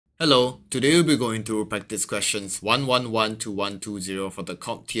Hello, today we'll be going through practice questions 111 to 120 for the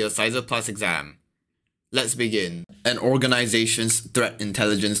CompTIA CySA Plus exam. Let's begin. An organization's threat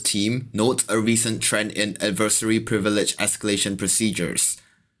intelligence team notes a recent trend in adversary privilege escalation procedures.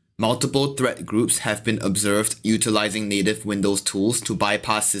 Multiple threat groups have been observed utilizing native Windows tools to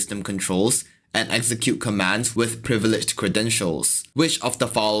bypass system controls and execute commands with privileged credentials. Which of the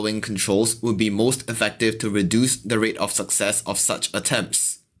following controls would be most effective to reduce the rate of success of such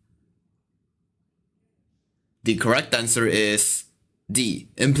attempts? The correct answer is D.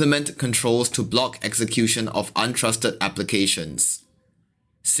 Implement controls to block execution of untrusted applications.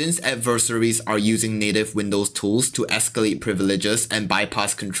 Since adversaries are using native Windows tools to escalate privileges and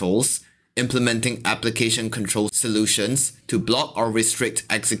bypass controls, implementing application control solutions to block or restrict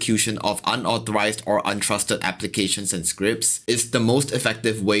execution of unauthorized or untrusted applications and scripts is the most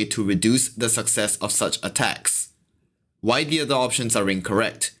effective way to reduce the success of such attacks. Why the other options are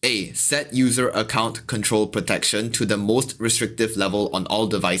incorrect? A. Set user account control protection to the most restrictive level on all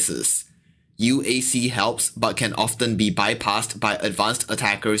devices. UAC helps but can often be bypassed by advanced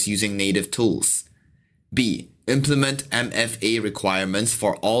attackers using native tools. B. Implement MFA requirements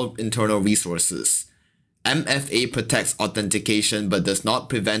for all internal resources. MFA protects authentication but does not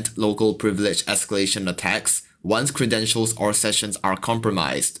prevent local privilege escalation attacks once credentials or sessions are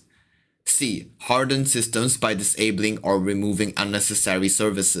compromised. C. Harden systems by disabling or removing unnecessary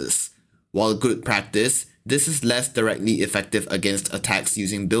services. While good practice, this is less directly effective against attacks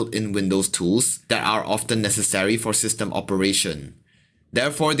using built-in Windows tools that are often necessary for system operation.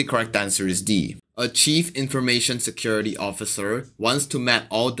 Therefore, the correct answer is D. A Chief Information Security Officer wants to map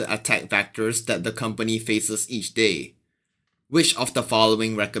all the attack vectors that the company faces each day. Which of the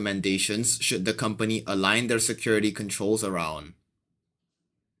following recommendations should the company align their security controls around?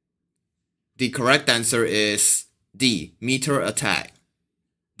 The correct answer is D. Meter attack.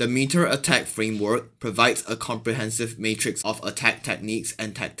 The meter attack framework provides a comprehensive matrix of attack techniques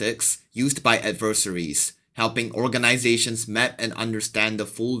and tactics used by adversaries, helping organizations map and understand the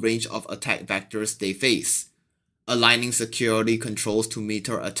full range of attack vectors they face. Aligning security controls to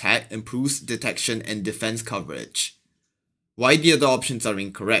meter attack improves detection and defense coverage. Why the other options are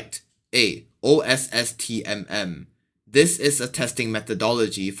incorrect? A. OSSTMM. This is a testing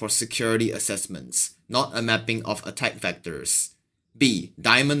methodology for security assessments, not a mapping of attack vectors. B.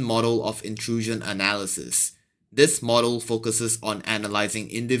 Diamond Model of Intrusion Analysis. This model focuses on analyzing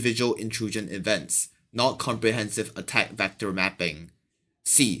individual intrusion events, not comprehensive attack vector mapping.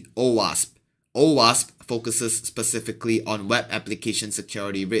 C. OWASP. OWASP focuses specifically on web application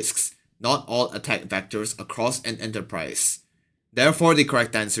security risks, not all attack vectors across an enterprise. Therefore, the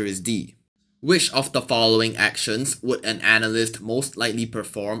correct answer is D. Which of the following actions would an analyst most likely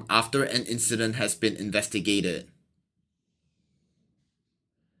perform after an incident has been investigated?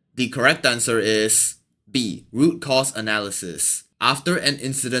 The correct answer is B. Root cause analysis. After an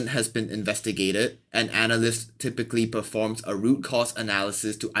incident has been investigated, an analyst typically performs a root cause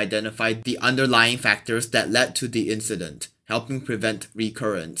analysis to identify the underlying factors that led to the incident, helping prevent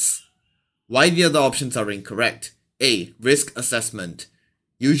recurrence. Why the other options are incorrect? A. Risk assessment.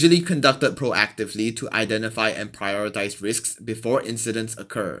 Usually conducted proactively to identify and prioritize risks before incidents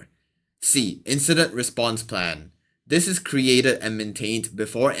occur. C. Incident response plan. This is created and maintained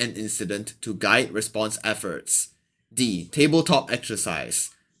before an incident to guide response efforts. D. Tabletop exercise.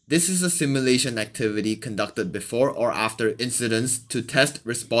 This is a simulation activity conducted before or after incidents to test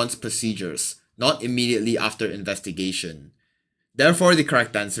response procedures, not immediately after investigation. Therefore, the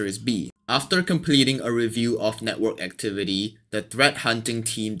correct answer is B. After completing a review of network activity, the threat hunting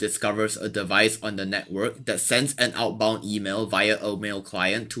team discovers a device on the network that sends an outbound email via a mail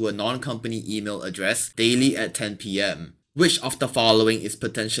client to a non-company email address daily at 10 p.m. Which of the following is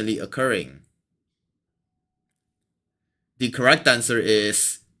potentially occurring? The correct answer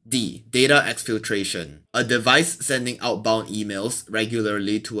is D. Data exfiltration. A device sending outbound emails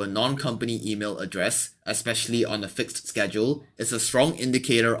regularly to a non-company email address, especially on a fixed schedule, is a strong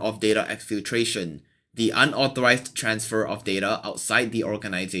indicator of data exfiltration, the unauthorized transfer of data outside the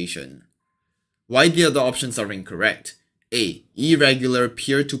organization. Why the other options are incorrect? A. Irregular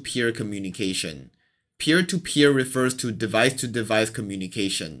peer-to-peer communication. Peer-to-peer refers to device-to-device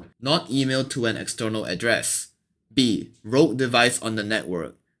communication, not email to an external address. B. Rogue device on the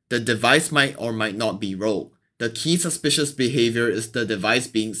network. The device might or might not be rogue. The key suspicious behavior is the device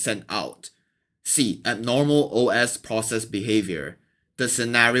being sent out. C. Abnormal OS process behavior. The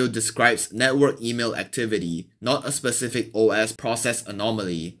scenario describes network email activity, not a specific OS process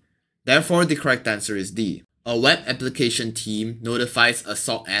anomaly. Therefore, the correct answer is D. A web application team notifies a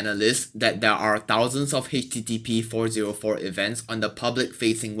SOC analyst that there are thousands of HTTP 404 events on the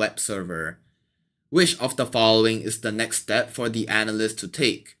public-facing web server. Which of the following is the next step for the analyst to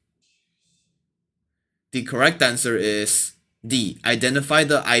take? The correct answer is D. Identify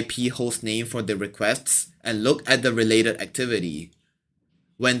the IP host name for the requests and look at the related activity.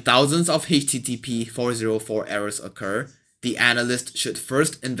 When thousands of HTTP 404 errors occur, the analyst should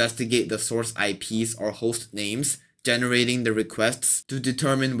first investigate the source IPs or host names generating the requests to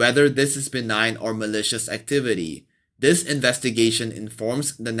determine whether this is benign or malicious activity. This investigation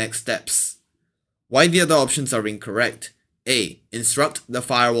informs the next steps. Why the other options are incorrect? A. Instruct the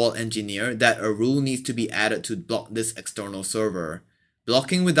firewall engineer that a rule needs to be added to block this external server.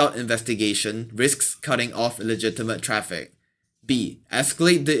 Blocking without investigation risks cutting off legitimate traffic. B.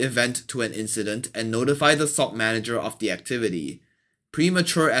 Escalate the event to an incident and notify the SOC manager of the activity.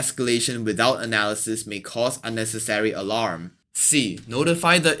 Premature escalation without analysis may cause unnecessary alarm. C.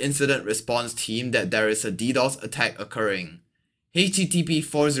 Notify the incident response team that there is a DDoS attack occurring. HTTP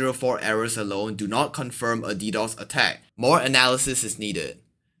 404 errors alone do not confirm a DDoS attack. More analysis is needed.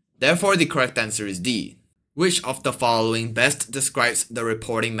 Therefore, the correct answer is D. Which of the following best describes the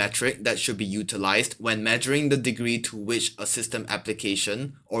reporting metric that should be utilized when measuring the degree to which a system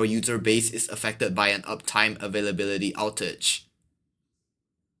application or user base is affected by an uptime availability outage?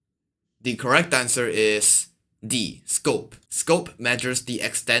 The correct answer is D. Scope. Scope measures the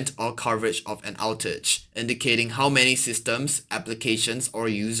extent or coverage of an outage, indicating how many systems, applications, or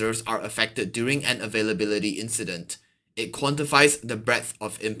users are affected during an availability incident. It quantifies the breadth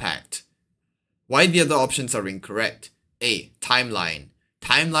of impact. Why the other options are incorrect? A. Timeline.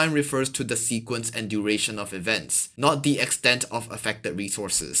 Timeline refers to the sequence and duration of events, not the extent of affected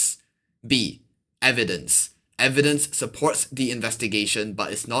resources. B. Evidence. Evidence supports the investigation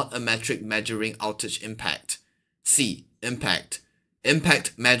but is not a metric measuring outage impact. C. Impact.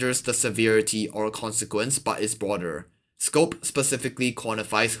 Impact measures the severity or consequence but is broader. Scope specifically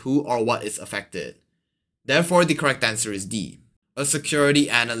quantifies who or what is affected. Therefore, the correct answer is D. A security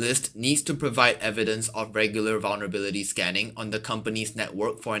analyst needs to provide evidence of regular vulnerability scanning on the company's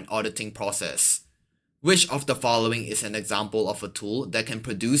network for an auditing process. Which of the following is an example of a tool that can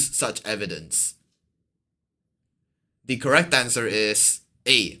produce such evidence? The correct answer is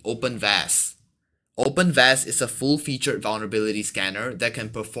A. OpenVAS. OpenVAS is a full-featured vulnerability scanner that can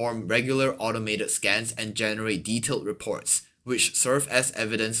perform regular automated scans and generate detailed reports, which serve as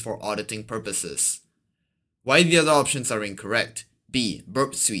evidence for auditing purposes. Why the other options are incorrect? B.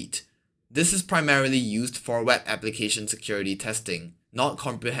 Burp Suite. This is primarily used for web application security testing, not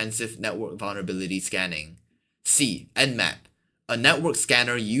comprehensive network vulnerability scanning. C. Nmap. A network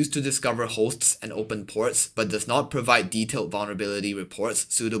scanner used to discover hosts and open ports but does not provide detailed vulnerability reports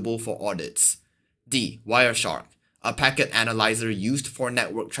suitable for audits. D. Wireshark. A packet analyzer used for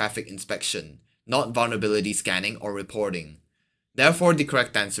network traffic inspection, not vulnerability scanning or reporting. Therefore, the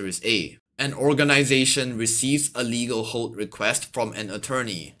correct answer is A. An organization receives a legal hold request from an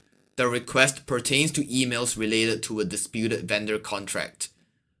attorney. The request pertains to emails related to a disputed vendor contract.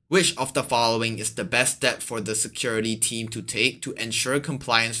 Which of the following is the best step for the security team to take to ensure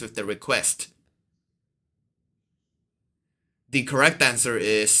compliance with the request? The correct answer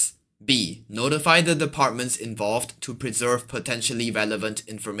is B. Notify the departments involved to preserve potentially relevant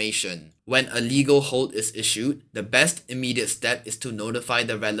information. When a legal hold is issued, the best immediate step is to notify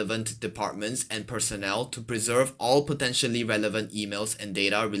the relevant departments and personnel to preserve all potentially relevant emails and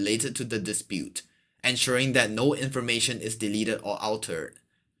data related to the dispute, ensuring that no information is deleted or altered.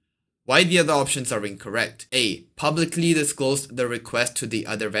 Why the other options are incorrect? A. Publicly disclose the request to the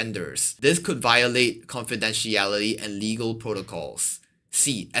other vendors. This could violate confidentiality and legal protocols.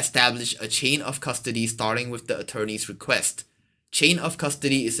 C. Establish a chain of custody starting with the attorney's request. Chain of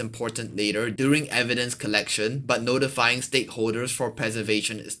custody is important later during evidence collection, but notifying stakeholders for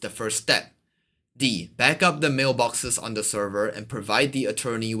preservation is the first step. D. Back up the mailboxes on the server and provide the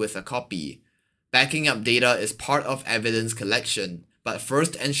attorney with a copy. Backing up data is part of evidence collection, but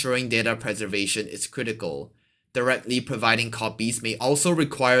first ensuring data preservation is critical. Directly providing copies may also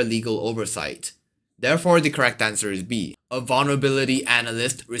require legal oversight. Therefore, the correct answer is B. A vulnerability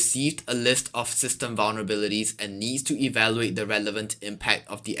analyst received a list of system vulnerabilities and needs to evaluate the relevant impact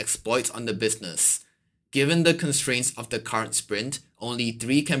of the exploits on the business. Given the constraints of the current sprint, only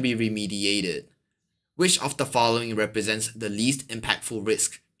 3 can be remediated. Which of the following represents the least impactful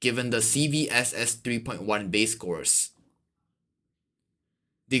risk, given the CVSS 3.1 base scores?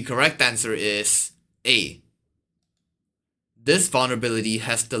 The correct answer is A. This vulnerability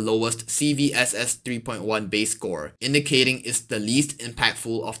has the lowest CVSS 3.1 base score, indicating it's the least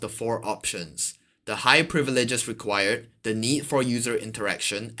impactful of the 4 options. The high privileges required, the need for user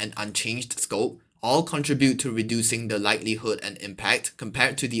interaction, and unchanged scope all contribute to reducing the likelihood and impact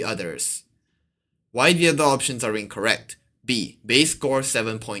compared to the others. Why the other options are incorrect? B. Base score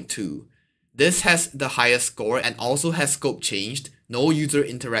 7.2. This has the highest score and also has scope changed, no user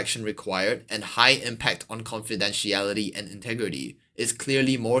interaction required, and high impact on confidentiality and integrity. Is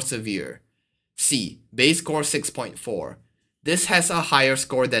clearly more severe. C. Base score 6.4. This has a higher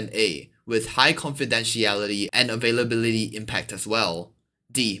score than A, with high confidentiality and availability impact as well.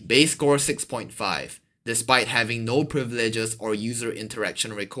 D. Base score 6.5. Despite having no privileges or user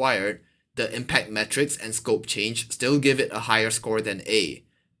interaction required, the impact metrics and scope change still give it a higher score than A.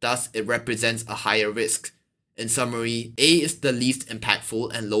 Thus, it represents a higher risk. In summary, A is the least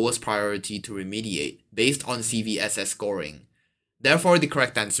impactful and lowest priority to remediate, based on CVSS scoring. Therefore, the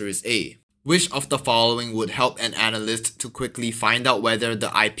correct answer is A. Which of the following would help an analyst to quickly find out whether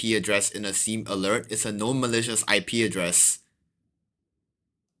the IP address in a SIEM alert is a known malicious IP address?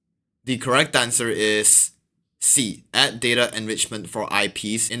 The correct answer is C. Add data enrichment for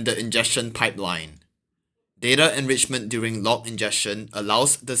IPs in the ingestion pipeline. Data enrichment during log ingestion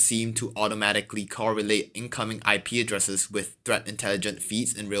allows the SIEM to automatically correlate incoming IP addresses with threat intelligence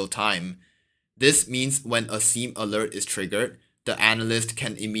feeds in real time. This means when a SIEM alert is triggered, the analyst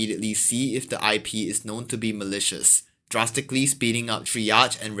can immediately see if the IP is known to be malicious, drastically speeding up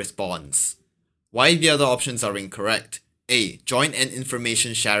triage and response. Why the other options are incorrect? A. Join an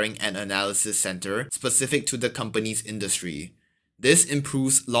information sharing and analysis center specific to the company's industry. This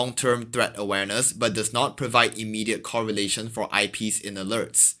improves long-term threat awareness but does not provide immediate correlation for IPs in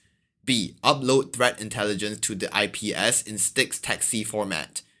alerts. B. Upload threat intelligence to the IPS in STIX-TXC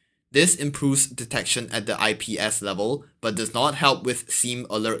format. This improves detection at the IPS level, but does not help with SIEM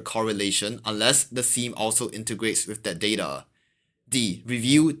alert correlation unless the SIEM also integrates with that data. D.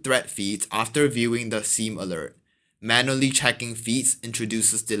 Review threat feeds after viewing the SIEM alert. Manually checking feeds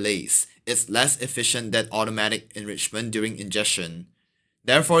introduces delays. It's less efficient than automatic enrichment during ingestion.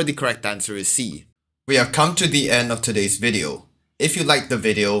 Therefore, the correct answer is C. We have come to the end of today's video. If you liked the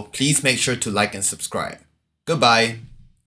video, please make sure to like and subscribe. Goodbye.